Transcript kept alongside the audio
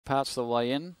parts the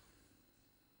way in.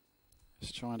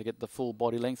 Just trying to get the full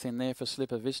body length in there for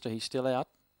Slipper Vista. He's still out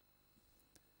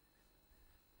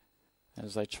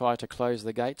as they try to close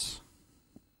the gates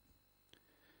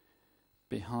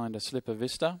behind a Slipper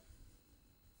Vista.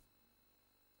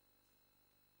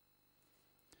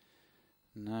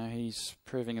 No, he's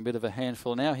proving a bit of a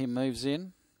handful now. He moves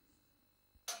in.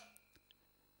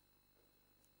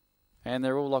 And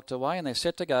they're all locked away and they're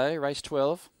set to go. Race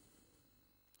 12.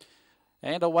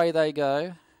 And away they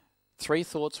go. Three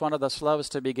Thoughts, one of the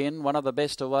slowest to begin. One of the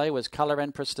best away was Colour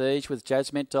and Prestige with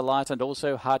Jasmine Delight, and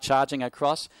also hard charging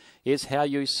across is How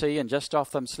You See, and just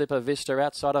off them Slipper Vista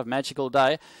outside of Magical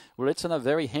Day. Well, it's in a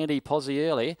very handy posse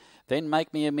early. Then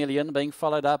Make Me a Million being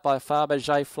followed up by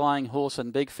Fabergé, Flying Horse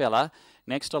and Big Fella.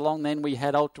 Next along then we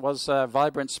had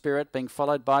Vibrant Spirit being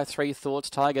followed by Three Thoughts,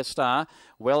 Tiger Star,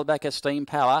 Well Back Esteem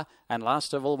Power, and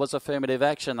last of all was Affirmative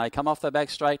Action. They come off the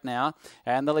back straight now,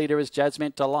 and the leader is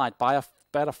Jasmine Delight by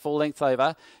about a full length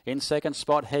over. In second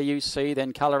spot, How You See,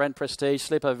 then Colour and Prestige,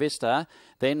 Slipper Vista,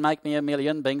 then Make Me a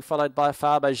Million, being followed by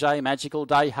Fabergé, Magical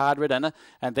Day, Hard Ridden,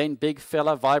 and then Big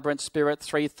Fella, Vibrant Spirit,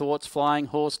 Three Thoughts, Flying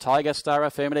Horse, Tiger Star,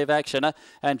 Affirmative Action,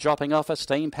 and dropping off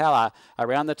Esteem Power.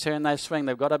 Around the turn they swing.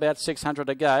 They've got about 600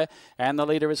 to go, and the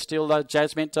leader is still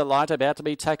Jasmine Delight, about to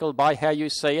be tackled by How You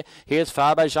See. Here's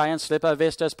Fabergé and Slipper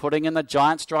Vistas putting in the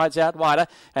giant strides out wider,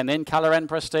 and then Colour and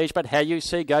Prestige, but How You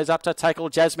See goes up to tackle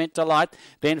Jasmine Delight.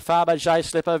 Then Fabergé,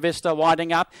 Slipper Vista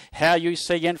winding up. How You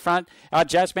See in front.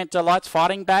 Jasmine Delight's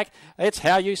fighting back. It's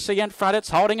How You See in front.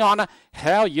 It's holding on.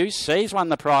 How You See's won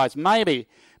the prize. Maybe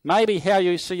How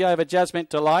You See over Jasmine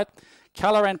Delight.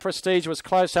 Colour and Prestige was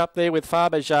close up there with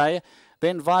Fabergé.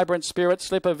 Then Vibrant Spirit,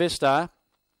 Slipper Vista.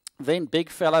 Then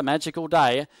Big Fella, Magical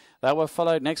Day. They were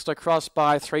followed next across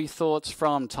by Three Thoughts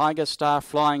from Tiger Star,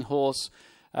 Flying Horse.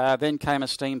 Then came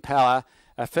Esteem Power.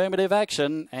 Affirmative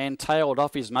Action, and tailed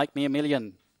off is Make Me a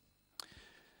Million.